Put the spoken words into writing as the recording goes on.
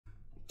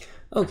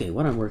Okay,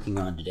 what I'm working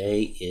on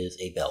today is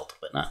a belt,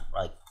 but not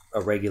like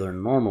a regular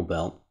normal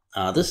belt.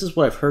 This is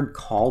what I've heard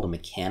called a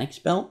mechanic's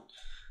belt.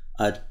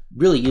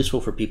 Really useful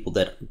for people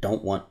that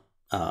don't want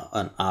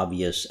an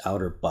obvious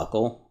outer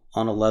buckle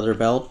on a leather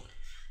belt.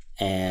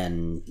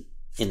 And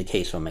in the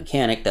case of a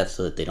mechanic, that's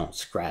so that they don't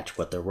scratch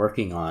what they're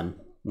working on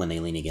when they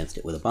lean against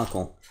it with a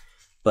buckle.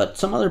 But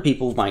some other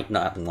people might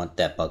not want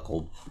that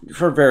buckle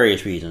for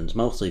various reasons,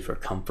 mostly for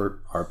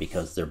comfort or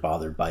because they're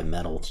bothered by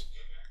metals.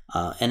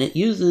 And it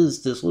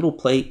uses this little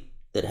plate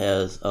that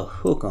has a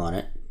hook on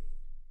it,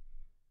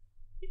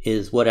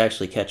 is what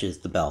actually catches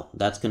the belt.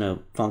 That's going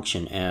to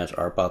function as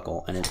our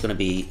buckle, and it's going to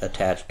be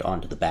attached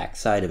onto the back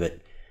side of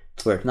it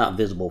to where it's not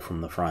visible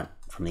from the front,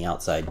 from the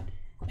outside.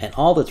 And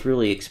all that's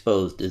really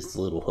exposed is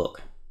the little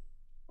hook.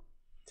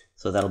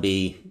 So that'll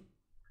be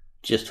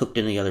just hooked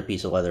into the other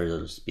piece of leather.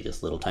 It'll just be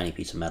this little tiny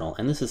piece of metal.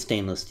 And this is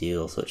stainless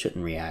steel, so it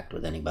shouldn't react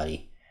with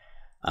anybody.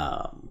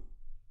 And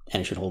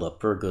it should hold up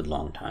for a good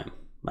long time.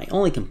 My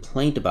only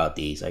complaint about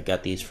these, I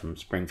got these from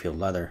Springfield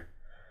Leather,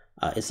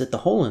 is that the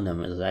hole in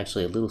them is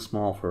actually a little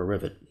small for a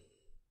rivet.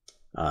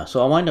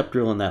 So I'll wind up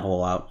drilling that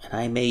hole out, and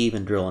I may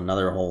even drill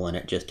another hole in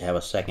it just to have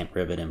a second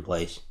rivet in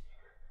place.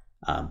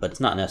 But it's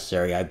not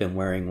necessary. I've been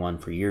wearing one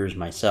for years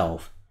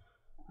myself,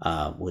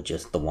 with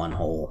just the one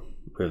hole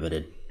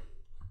riveted.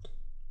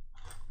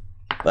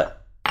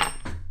 But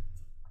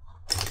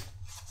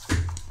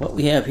what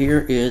we have here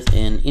is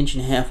an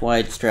 1.5-inch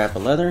wide strap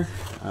of leather.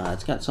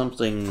 It's got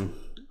something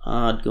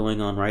odd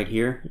going on right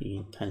here.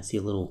 You can kind of see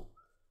a little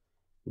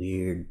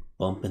weird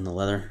bump in the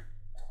leather.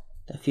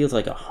 That feels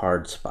like a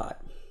hard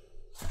spot.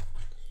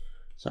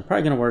 So I'm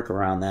probably going to work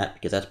around that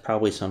because that's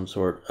probably some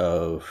sort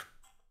of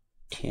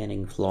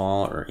tanning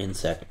flaw or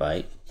insect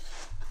bite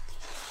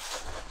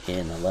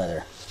in the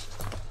leather.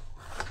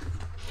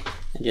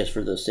 And just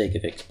for the sake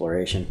of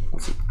exploration,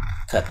 let's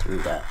cut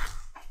through that.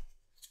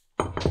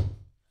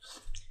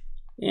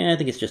 Yeah, I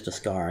think it's just a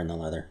scar in the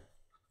leather.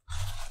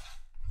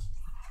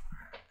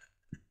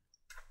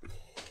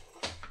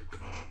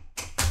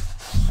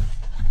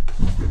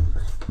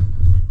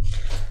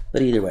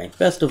 But either way,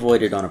 best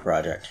avoided on a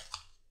project.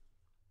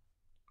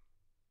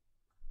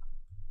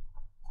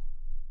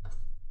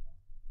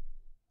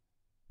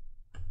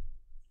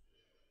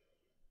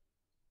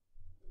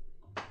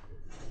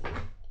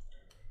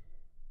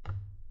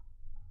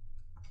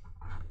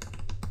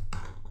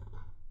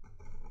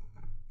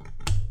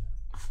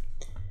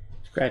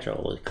 Scratch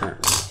hole is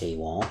currently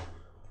AWOL.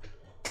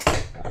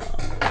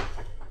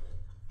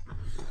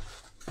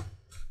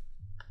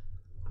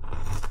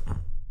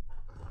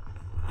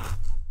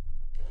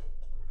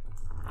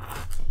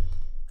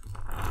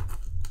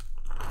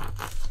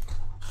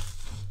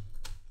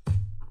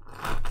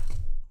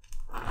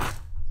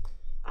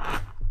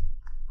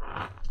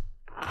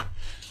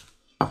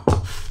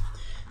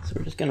 So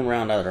we're just going to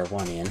round out our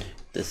one end.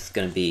 This is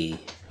going to be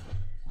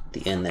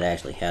the end that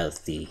actually has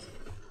the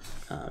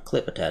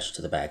clip attached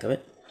to the back of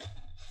it.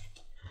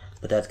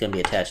 But that's going to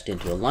be attached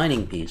into a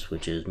lining piece,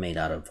 which is made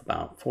out of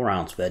about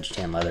 4-ounce veg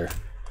tan leather.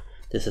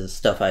 This is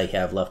stuff I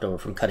have left over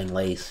from cutting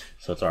lace,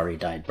 so it's already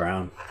dyed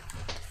brown.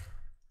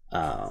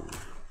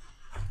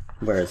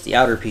 Whereas the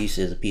outer piece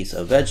is a piece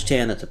of veg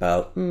tan that's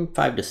about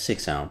 5 to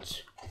 6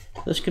 ounce.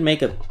 This can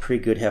make a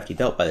pretty good hefty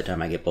belt by the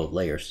time I get both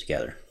layers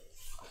together.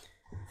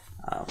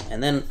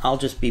 And then I'll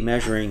just be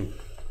measuring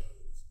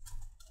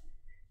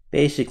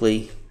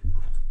basically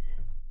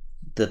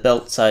the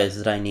belt size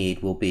that I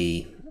need will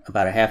be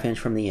about a 1/2 inch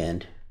from the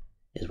end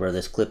is where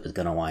this clip is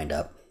going to wind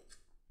up.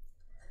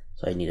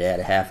 So I need to add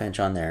a 1/2 inch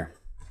on there.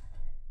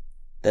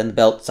 Then the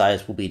belt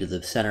size will be to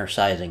the center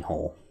sizing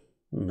hole.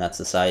 And that's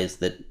the size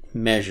that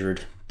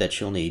measured that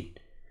she'll need.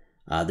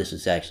 This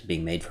is actually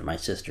being made for my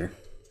sister.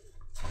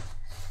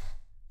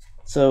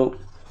 So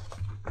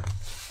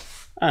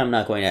I'm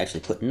not going to actually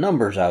put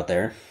numbers out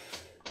there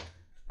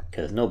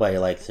because nobody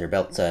likes their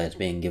belt size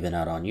being given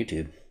out on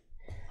YouTube.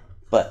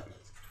 But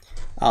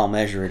I'll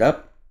measure it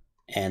up,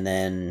 and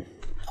then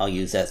I'll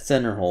use that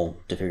center hole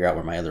to figure out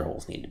where my other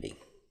holes need to be.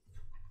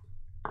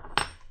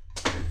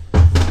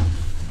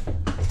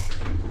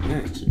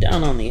 Alright, so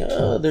down on the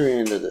other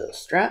end of the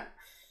strap,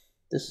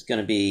 this is going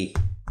to be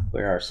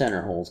where our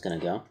center hole is going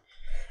to go.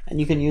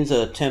 And you can use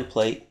a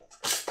template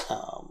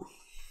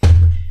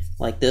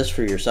like this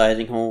for your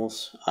sizing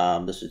holes.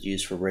 This is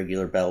used for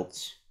regular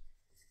belts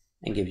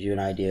and gives you an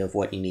idea of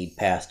what you need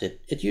past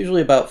it. It's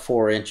usually about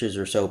 4 inches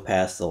or so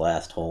past the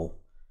last hole.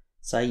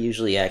 So I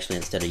usually actually,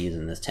 instead of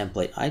using this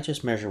template, I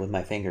just measure with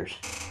my fingers.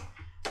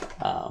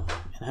 And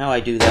how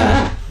I do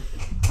that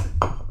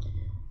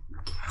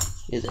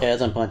is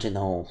as I'm punching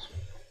the holes.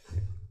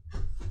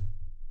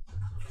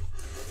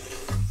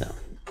 So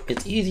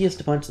it's easiest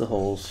to punch the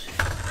holes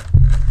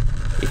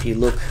if you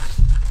look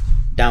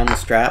down the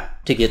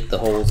strap to get the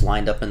holes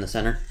lined up in the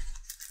center.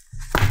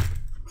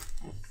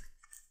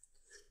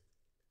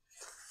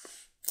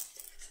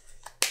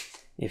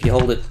 If you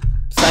hold it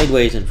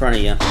sideways in front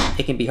of you,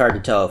 it can be hard to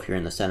tell if you're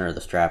in the center of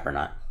the strap or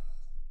not.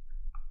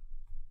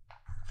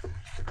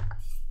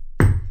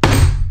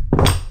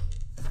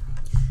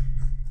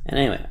 And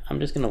anyway, I'm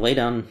just going to lay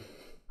down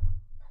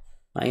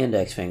my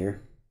index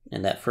finger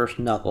and that first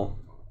knuckle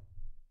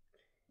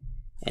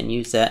and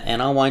use that,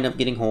 and I'll wind up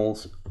getting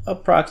holes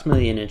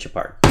approximately 1 inch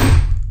apart.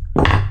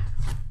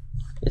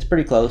 It's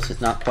pretty close.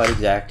 It's not quite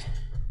exact,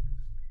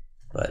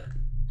 but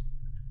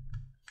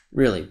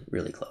really,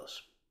 really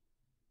close.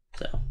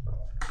 So,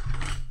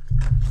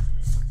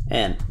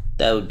 and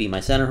that would be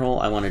my center hole.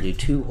 I want to do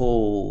 2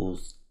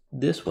 holes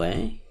this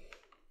way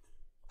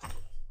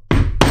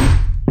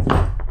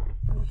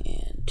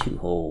and 2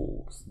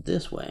 holes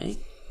this way.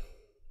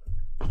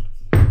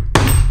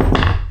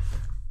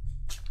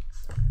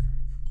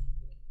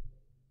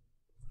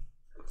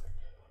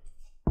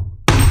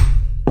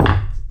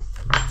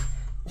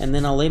 And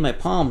then I'll lay my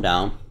palm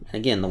down. And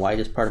again, the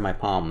widest part of my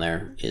palm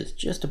there is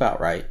just about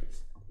right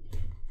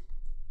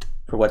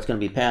for what's going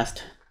to be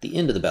past the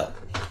end of the belt.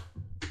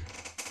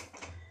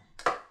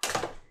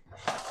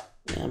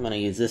 And I'm going to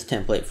use this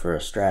template for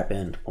a strap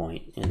end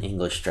point, an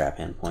English strap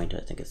end point, I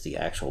think it's the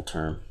actual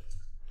term.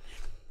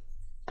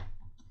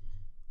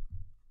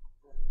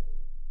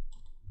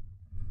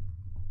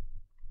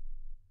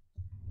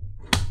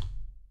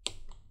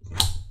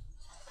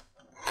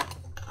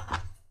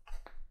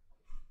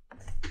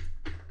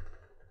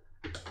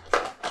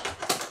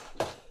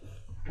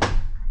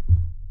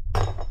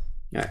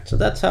 Alright, so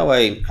that's how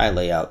I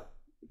lay out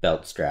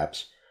belt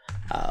straps.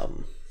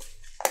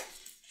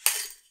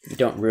 You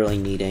don't really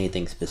need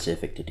anything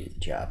specific to do the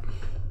job.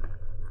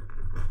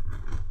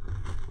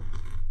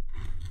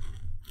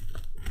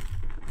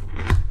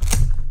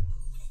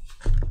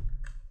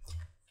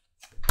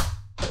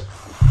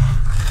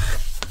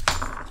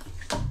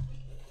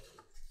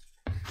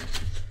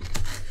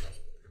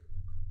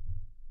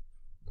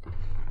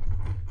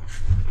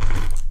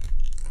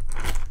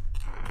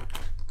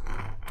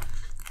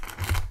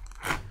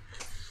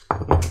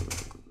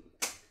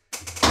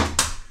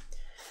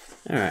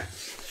 All right.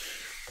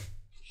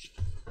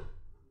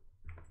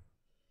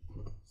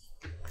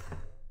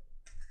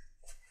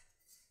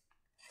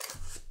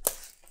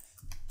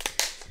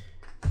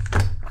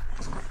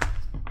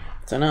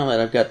 So now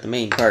that I've got the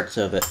main parts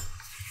of it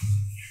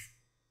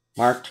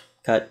marked,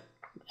 cut,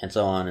 and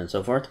so on and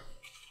so forth,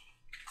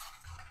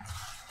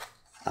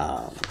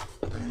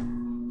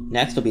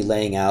 next I'll be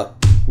laying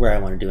out where I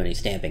want to do any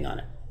stamping on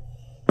it.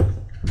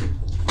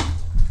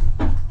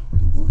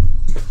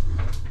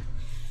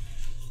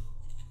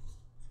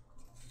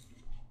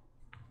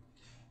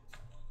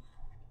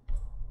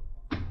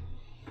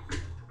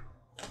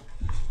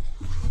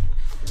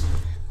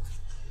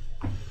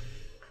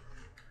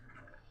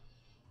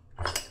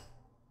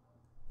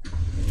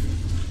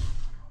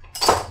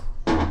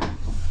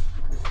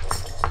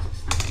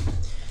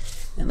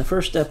 And the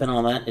first step in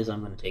all that is I'm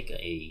going to take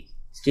a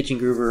stitching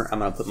groover. I'm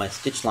going to put my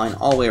stitch line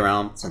all the way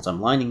around. Since I'm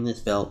lining this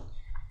belt,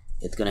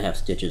 it's going to have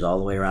stitches all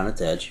the way around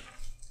its edge.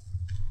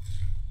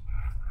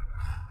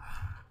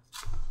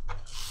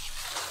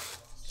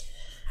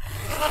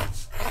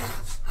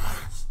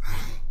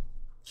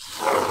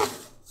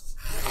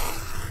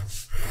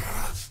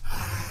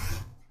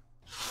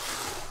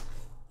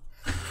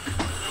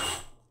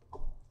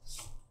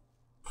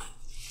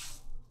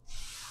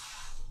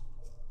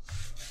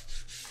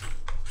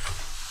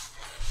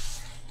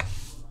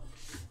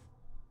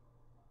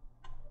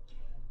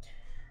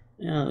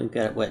 Now that we've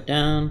got it wet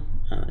down,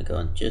 I'm going to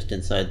go just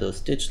inside those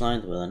stitch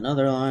lines with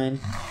another line.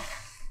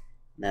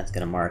 And that's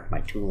going to mark my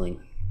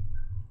tooling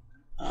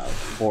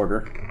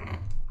border.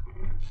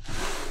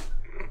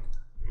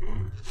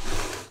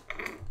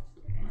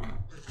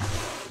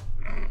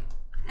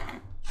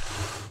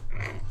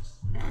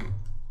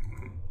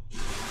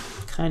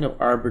 Kind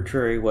of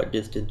arbitrary what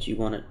distance you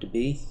want it to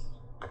be.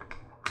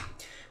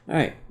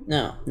 Alright,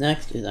 now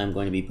next is I'm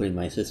going to be putting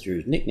my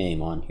sister's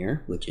nickname on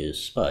here, which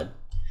is Spud.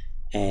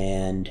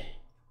 And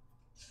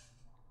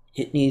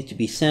it needs to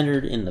be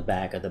centered in the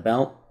back of the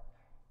belt,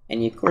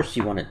 and of course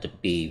you want it to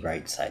be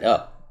right side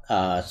up.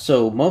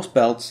 So most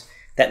belts,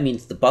 that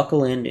means the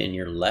buckle end in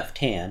your left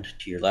hand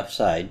to your left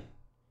side,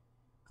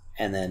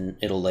 and then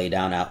it'll lay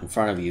down out in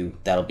front of you.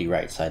 That'll be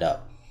right side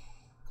up.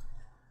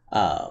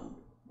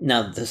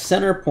 Now the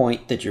center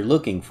point that you're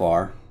looking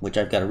for, which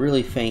I've got a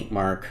really faint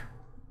mark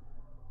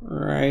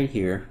right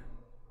here,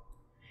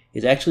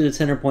 is actually the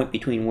center point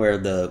between where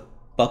the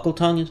buckle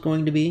tongue is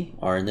going to be,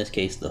 or in this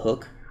case the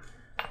hook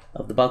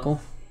of the buckle,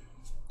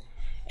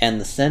 and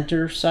the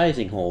center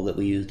sizing hole that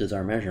we used as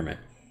our measurement.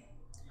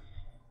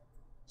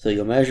 So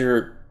you'll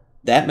measure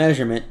that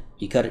measurement,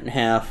 you cut it in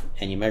half,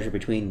 and you measure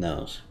between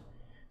those.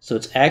 So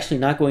it's actually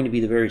not going to be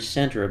the very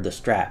center of the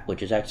strap,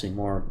 which is actually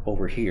more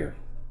over here,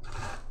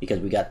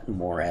 because we got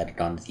more added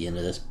onto the end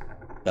of this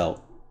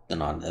belt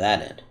than onto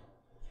that end.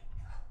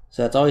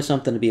 So that's always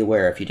something to be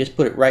aware of. If you just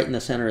put it right in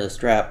the center of the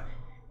strap,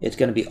 it's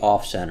going to be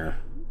off center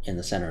in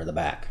the center of the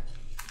back.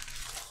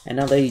 And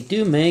now they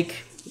do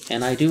make,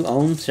 and I do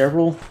own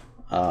several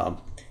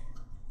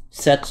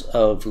sets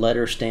of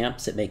letter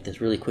stamps that make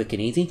this really quick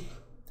and easy.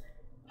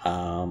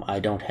 I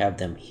don't have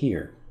them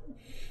here.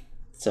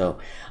 So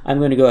I'm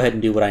going to go ahead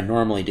and do what I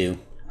normally do,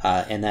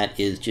 and that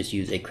is just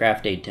use a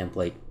craft aid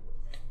template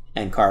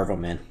and carve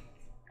them in.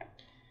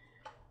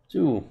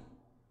 So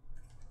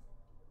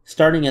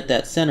starting at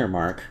that center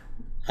mark,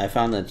 I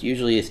found that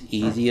usually it's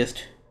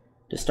easiest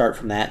to start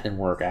from that and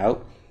work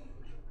out.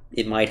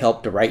 It might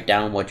help to write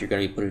down what you're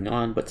going to be putting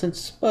on, but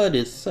since Spud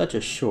is such a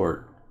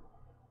short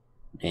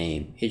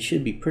name, it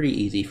should be pretty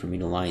easy for me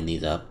to line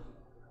these up.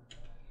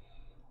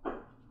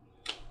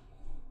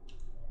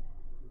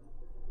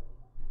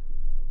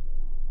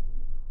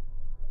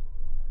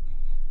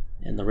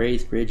 And the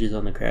raised ridges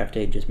on the craft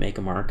aid just make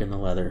a mark in the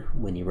leather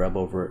when you rub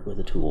over it with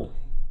a tool.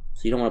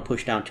 So you don't want to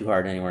push down too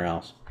hard anywhere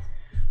else,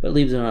 but it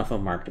leaves enough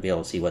of a mark to be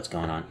able to see what's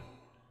going on.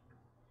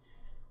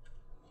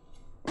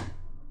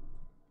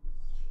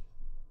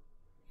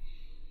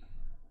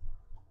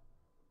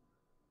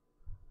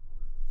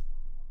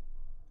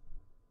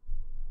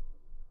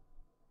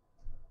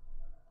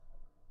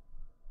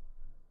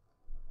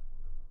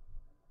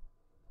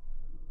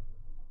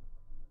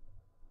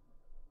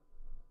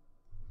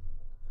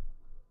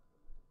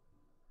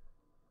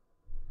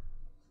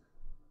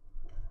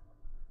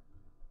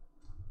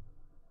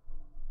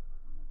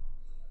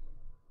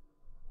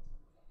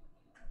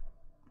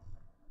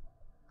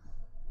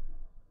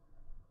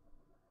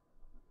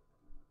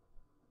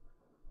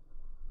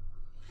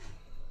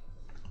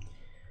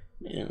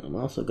 And I'm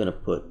also going to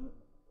put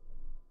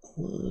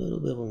a little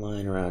bit of a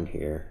line around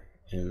here,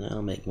 and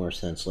that'll make more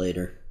sense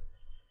later.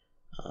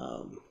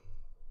 Because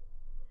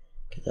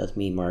that's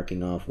me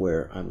marking off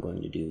where I'm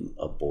going to do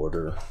a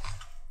border.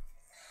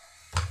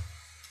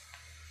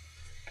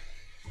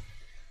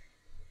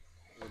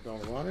 We're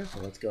going water,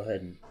 so let's go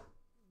ahead and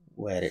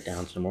wet it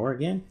down some more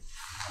again.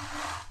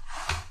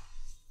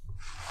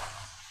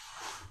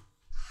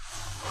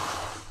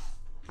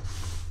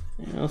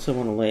 And I also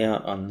want to lay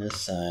out on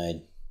this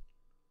side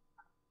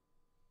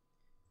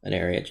an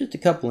area just a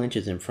couple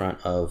inches in front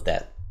of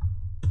that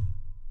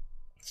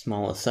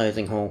smallest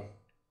sizing hole.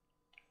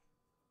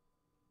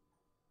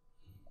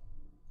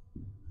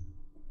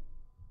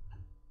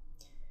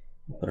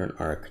 Put an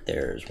arc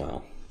there as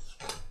well.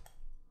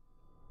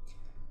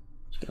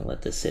 Just gonna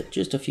let this sit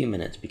just a few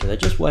minutes because I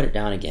just wet it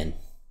down again.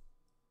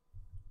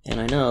 And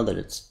I know that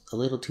it's a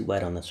little too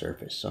wet on the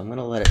surface, so I'm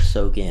gonna let it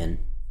soak in.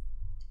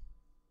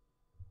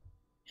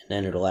 And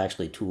then it'll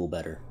actually tool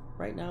better.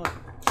 Right now,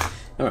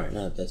 alright,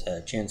 now that that's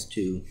had a chance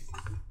to,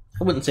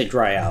 I wouldn't say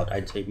dry out,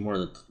 I'd say more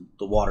that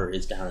the water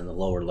is down in the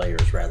lower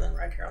layers rather than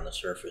right here on the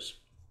surface.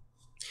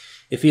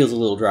 It feels a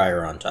little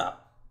drier on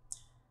top,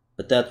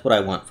 but that's what I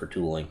want for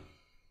tooling.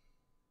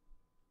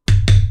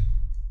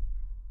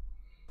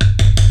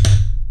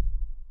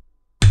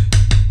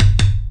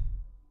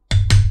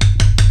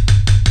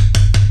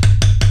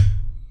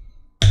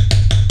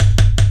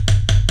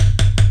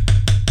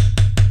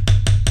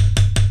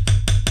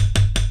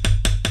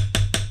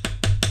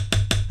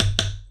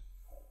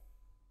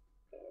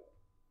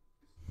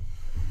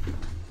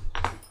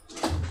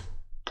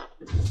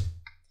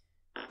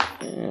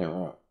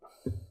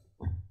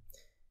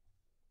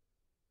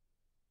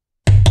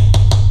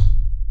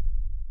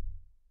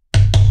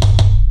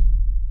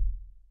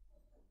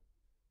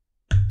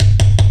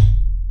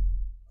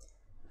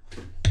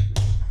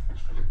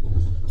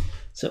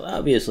 So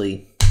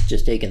obviously,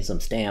 just taking some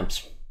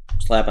stamps,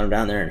 slapping them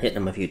down there and hitting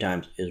them a few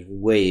times is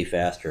way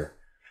faster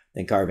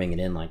than carving it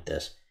in like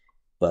this.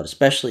 But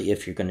especially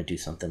if you're going to do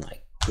something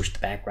like push the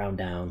background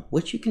down,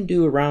 which you can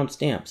do around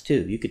stamps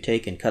too. You could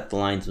take and cut the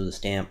lines of the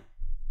stamp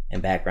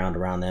and background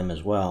around them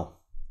as well.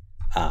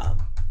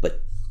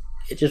 But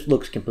it just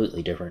looks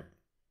completely different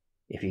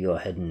if you go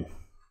ahead and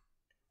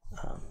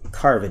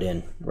carve it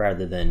in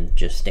rather than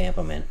just stamp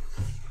them in.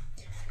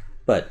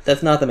 But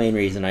that's not the main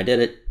reason I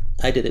did it.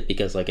 I did it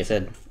because, like I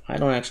said, I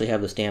don't actually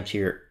have the stamps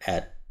here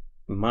at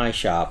my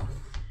shop.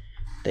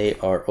 They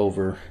are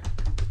over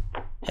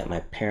at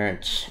my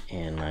parents'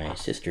 and my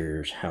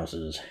sister's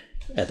houses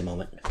at the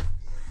moment.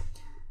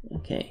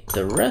 Okay,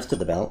 the rest of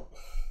the belt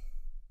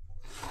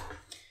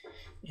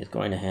is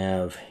going to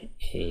have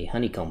a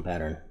honeycomb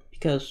pattern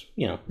because,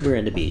 you know, we're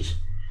into bees.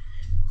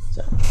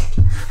 So,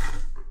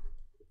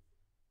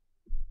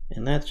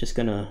 and that's just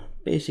going to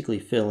basically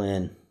fill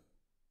in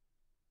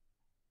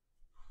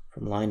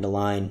from line to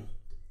line,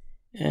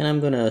 and I'm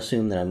going to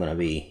assume that I'm going to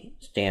be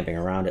stamping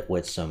around it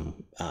with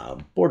some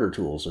border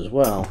tools as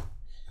well,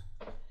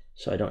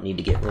 so I don't need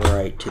to get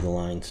right to the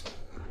lines.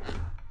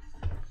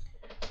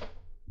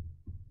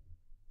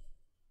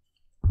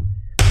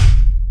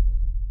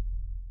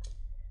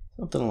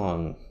 Something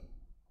along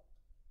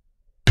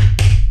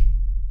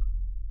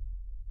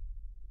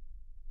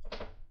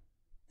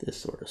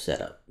this sort of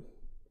setup.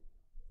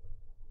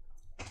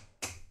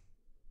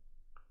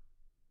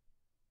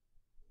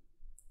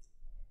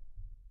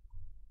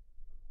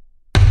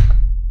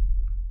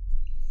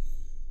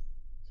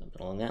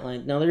 Along that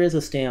line. Now there is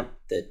a stamp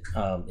that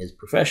is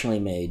professionally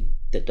made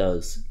that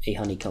does a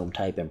honeycomb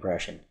type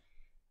impression.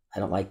 I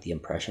don't like the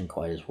impression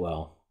quite as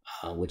well,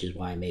 which is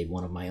why I made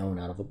one of my own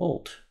out of a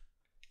bolt.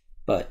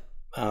 But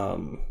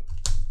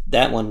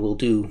that one will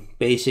do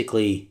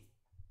basically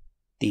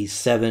these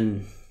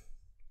 7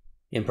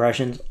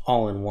 impressions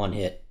all in one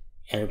hit,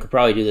 and it could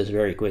probably do this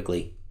very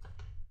quickly,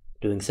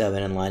 doing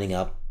 7 and lining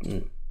up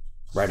and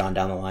right on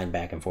down the line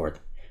back and forth.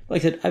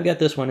 Like I said, I've got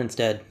this one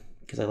instead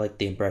because I like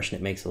the impression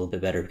it makes a little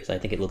bit better, because I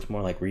think it looks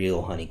more like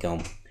real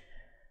honeycomb.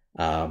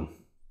 But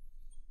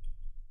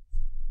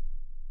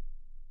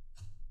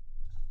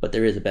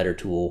there is a better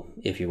tool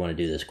if you want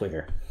to do this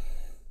quicker.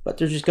 But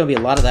there's just going to be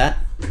a lot of that.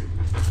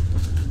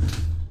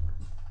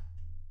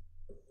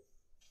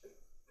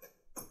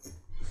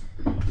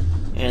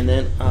 And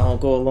then I'll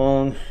go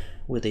along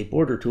with a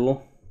border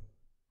tool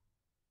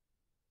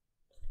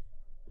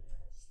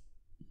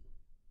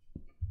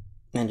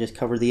and just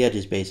cover the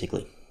edges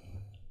basically.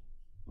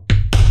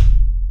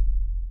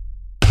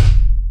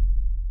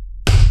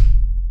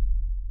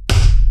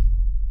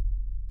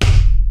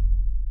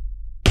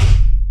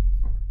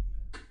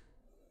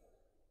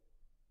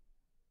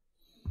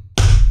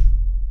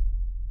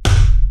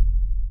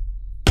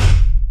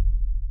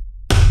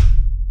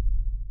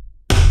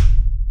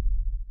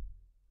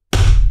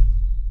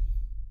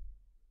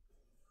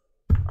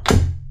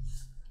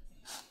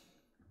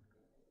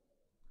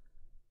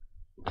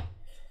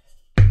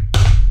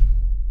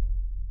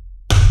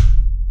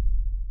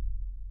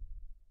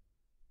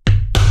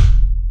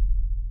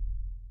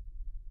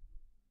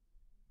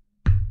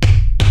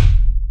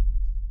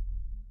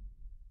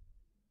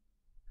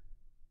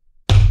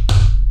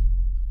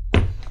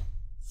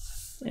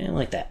 And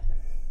like that.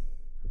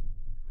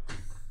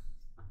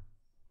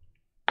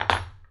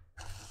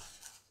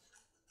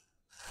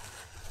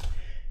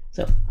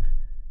 So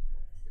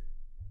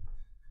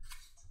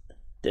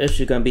this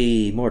is going to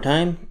be more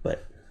time,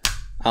 but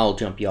I'll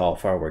jump you all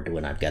forward to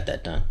when I've got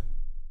that done.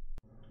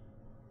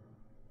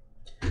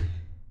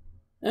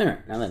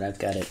 Alright, now that I've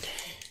got it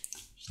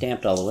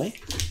stamped all the way,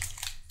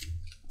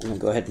 I'm going to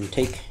go ahead and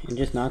take and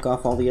just knock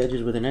off all the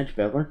edges with an edge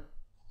beveler.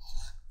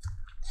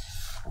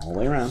 All the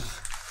way around.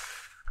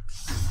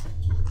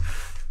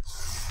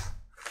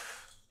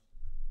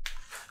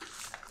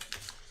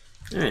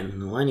 Alright,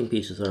 and the lining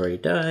piece is already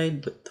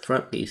dyed, but the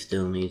front piece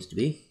still needs to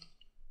be.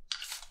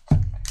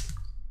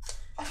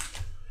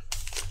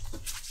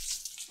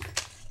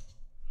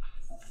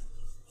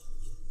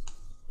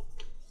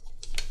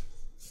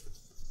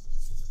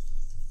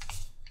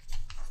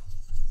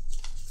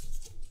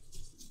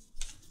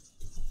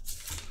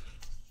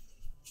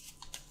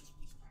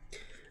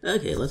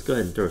 Okay, let's go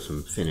ahead and throw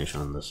some finish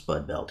on the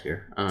spud belt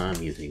here.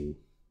 I'm using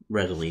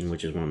Resolene,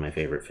 which is one of my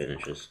favorite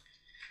finishes.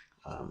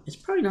 It's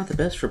probably not the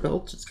best for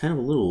belts. It's kind of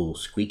a little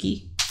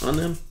squeaky on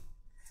them.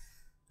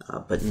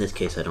 But in this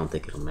case, I don't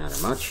think it'll matter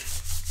much.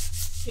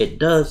 It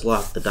does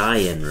lock the dye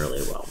in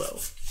really well, though.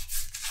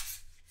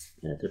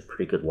 And it's a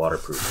pretty good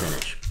waterproof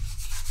finish.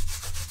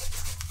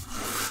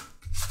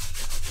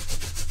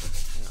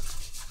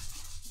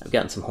 I've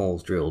gotten some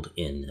holes drilled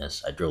in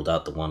this. I drilled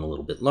out the one a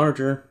little bit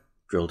larger,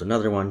 drilled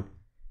another one.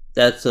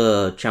 That's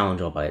a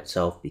challenge all by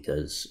itself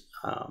because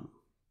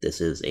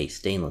this is a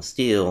stainless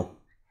steel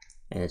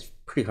and it's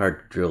pretty hard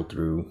to drill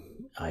through.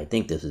 I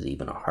think this is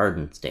even a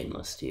hardened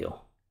stainless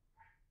steel.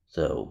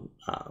 So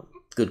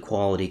good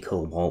quality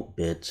cobalt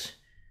bits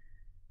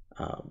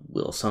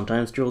will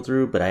sometimes drill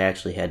through, but I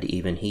actually had to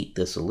even heat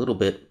this a little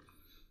bit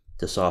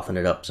to soften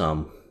it up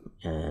some,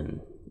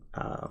 and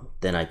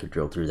then I could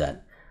drill through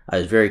that. I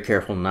was very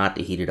careful not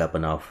to heat it up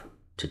enough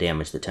to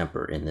damage the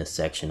temper in this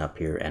section up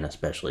here, and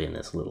especially in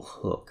this little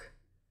hook.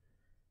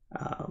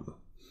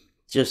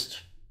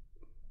 Just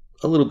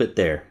a little bit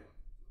there,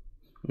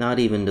 not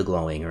even to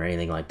glowing or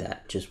anything like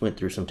that. Just went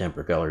through some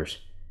temper colors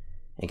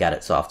and got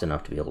it soft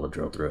enough to be able to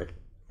drill through it.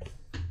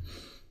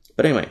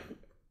 But anyway,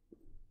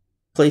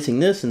 placing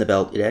this in the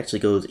belt, it actually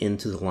goes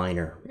into the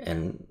liner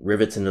and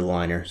rivets into the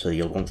liner, so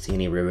you won't see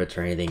any rivets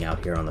or anything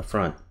out here on the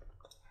front,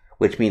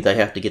 which means I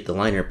have to get the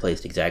liner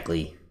placed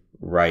exactly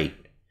right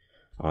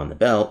on the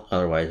belt,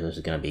 otherwise this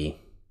is going to be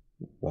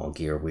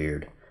wonky or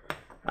weird.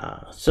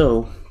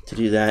 So to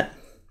do that,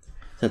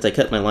 since I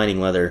cut my lining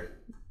leather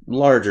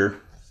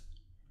larger,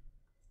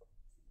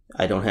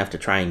 I don't have to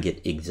try and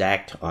get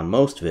exact on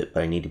most of it,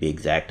 but I need to be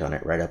exact on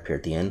it right up here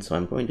at the end. So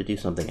I'm going to do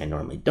something I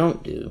normally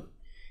don't do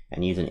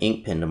and use an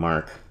ink pen to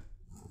mark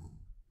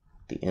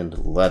the end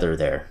of the leather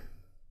there.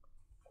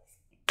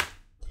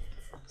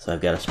 So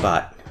I've got a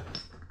spot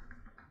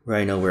where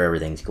I know where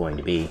everything's going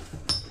to be.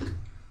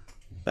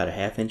 About a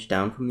 ½ inch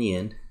down from the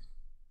end,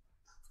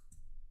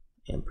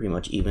 and pretty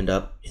much evened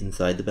up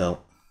inside the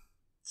belt,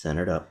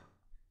 centered up.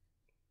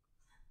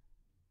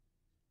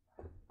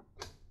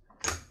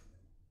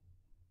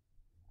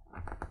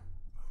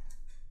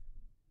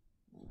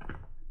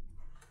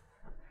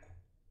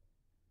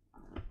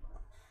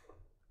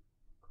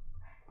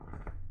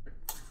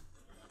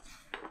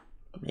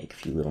 Make a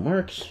few little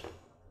marks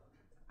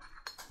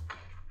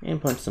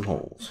and punch some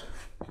holes.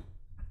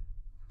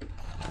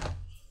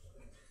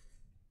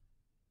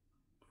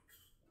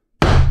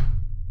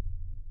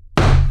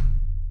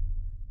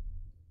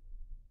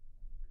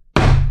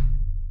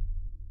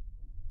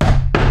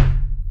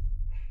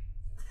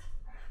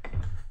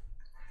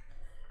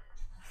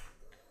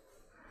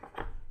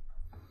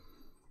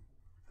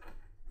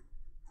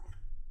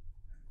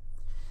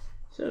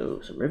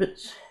 So some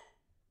rivets,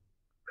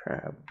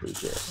 probably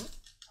just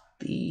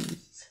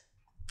these.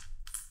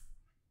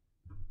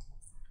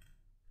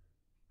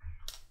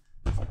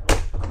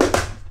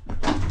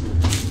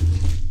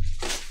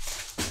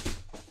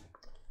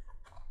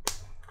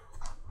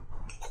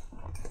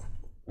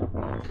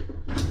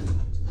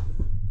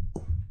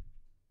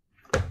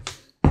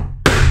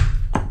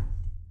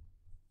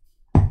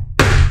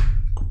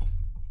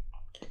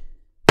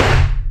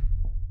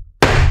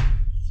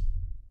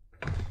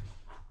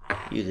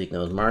 Using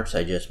those marks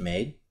I just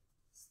made,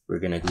 we're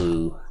going to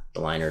glue the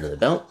liner to the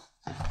belt,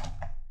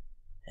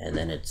 and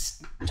then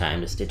it's time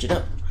to stitch it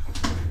up.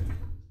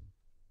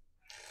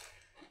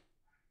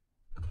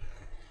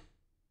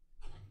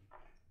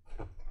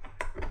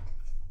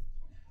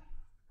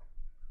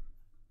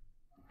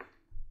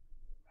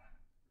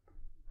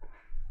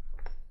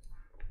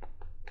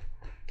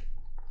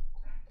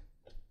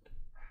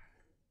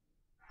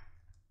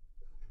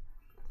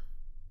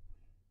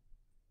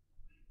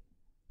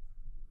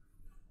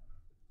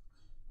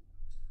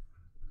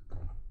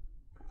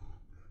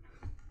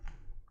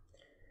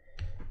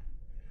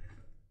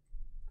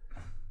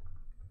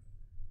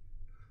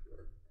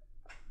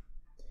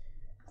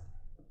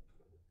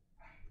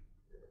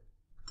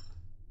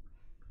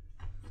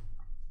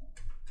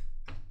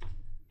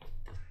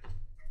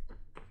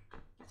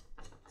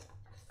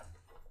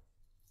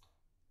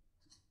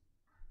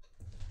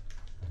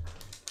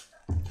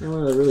 Now,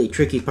 one of the really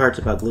tricky parts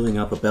about gluing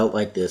up a belt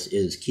like this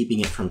is keeping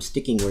it from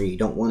sticking where you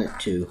don't want it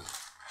to,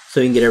 so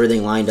you can get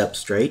everything lined up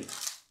straight.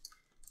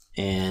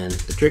 And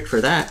the trick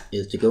for that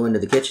is to go into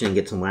the kitchen and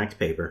get some wax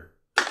paper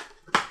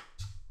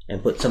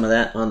and put some of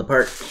that on the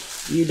part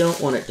you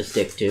don't want it to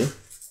stick to.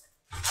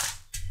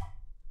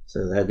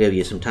 So that'll give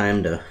you some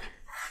time to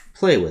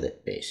play with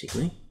it,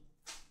 basically.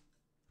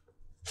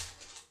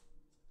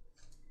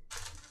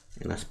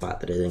 In a spot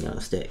that isn't going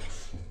to stick.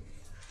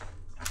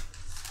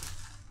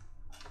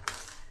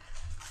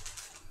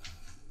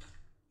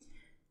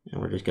 And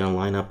we're just going to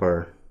line up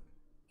our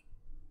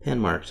pen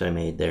marks I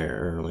made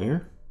there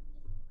earlier.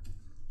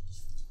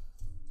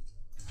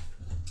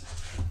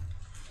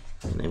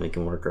 And then we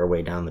can work our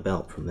way down the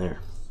belt from there.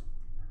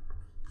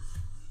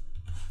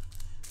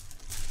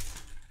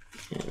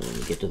 And when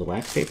we get to the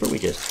wax paper, we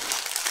just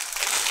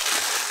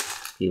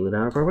peel it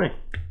out of our way.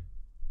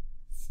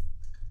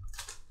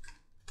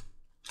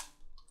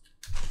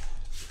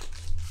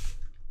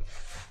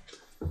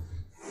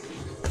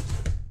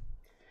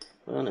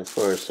 Well, and as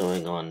far as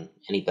sewing on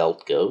any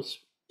belt goes,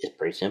 it's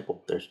pretty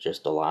simple. There's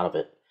just a lot of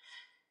it.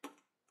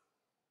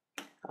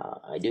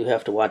 I do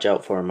have to watch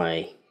out for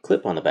my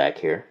clip on the back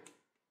here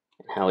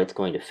and how it's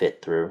going to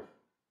fit through.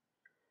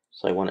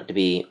 So I want it to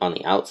be on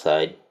the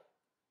outside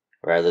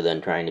rather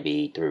than trying to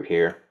be through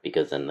here,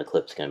 because then the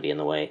clip's going to be in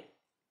the way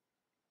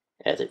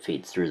as it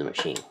feeds through the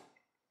machine,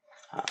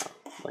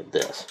 like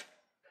this.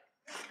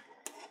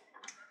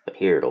 But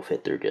here it'll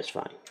fit through just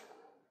fine.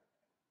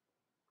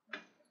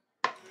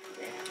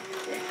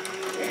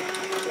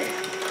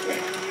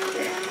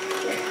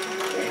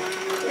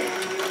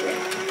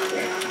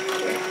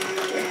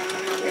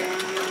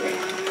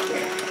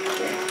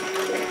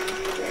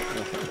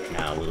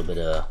 Now a little bit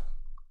of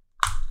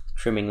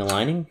trimming the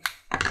lining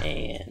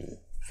and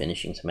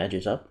finishing some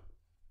edges up.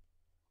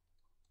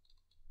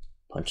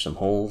 Punch some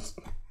holes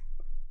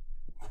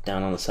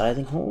down on the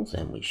sizing holes,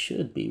 and we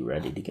should be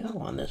ready to go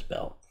on this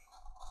belt.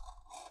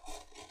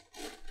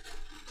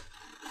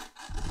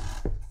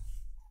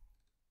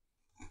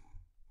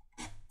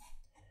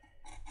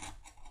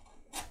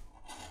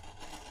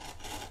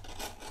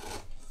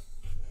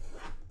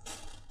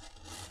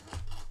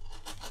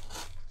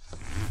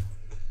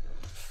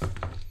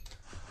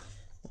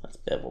 Let's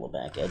bevel the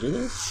back edge of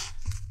this.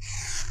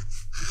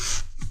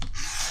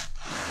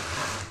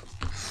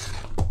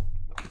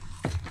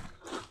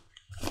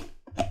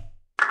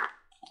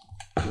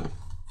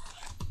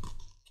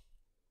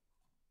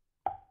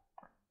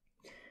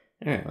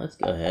 Alright, let's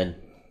go ahead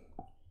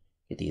and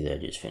get these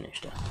edges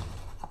finished up.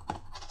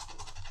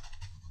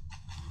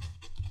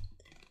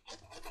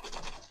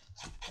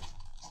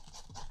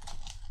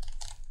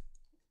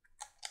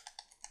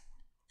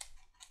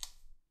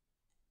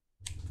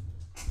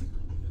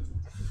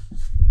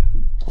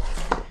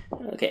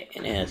 Okay,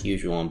 and as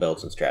usual on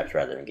belts and straps,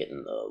 rather than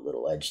getting the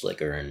little edge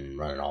slicker and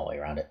running all the way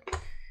around it,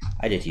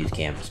 I just use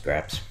canvas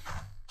scraps.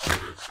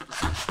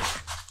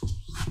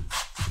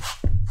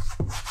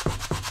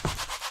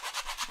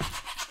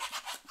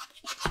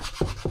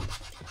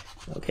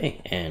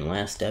 Okay, and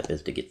last step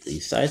is to get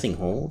these sizing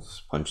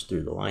holes punched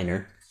through the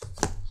liner.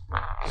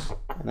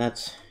 And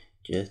that's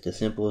just as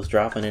simple as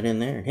dropping it in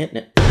there and hitting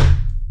it.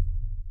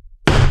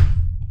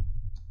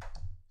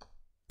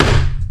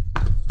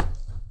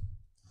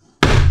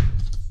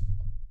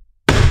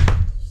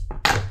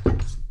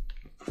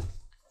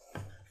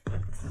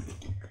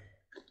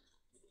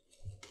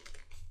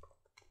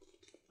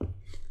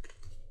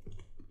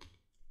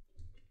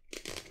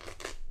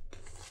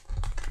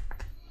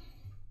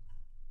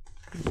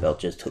 The belt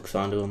just hooks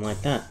onto them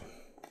like that.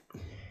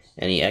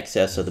 Any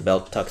excess of the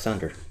belt tucks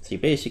under. So you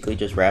basically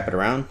just wrap it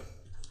around,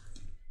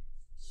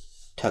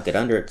 tuck it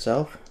under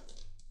itself,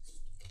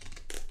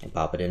 and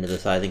pop it into the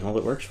sizing hole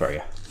that works for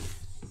you.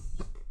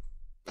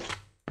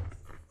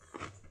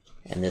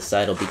 And this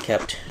side will be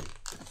kept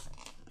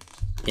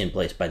in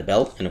place by the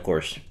belt, and of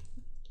course,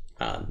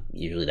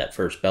 usually that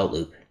first belt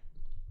loop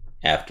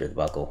after the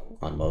buckle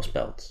on most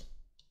belts.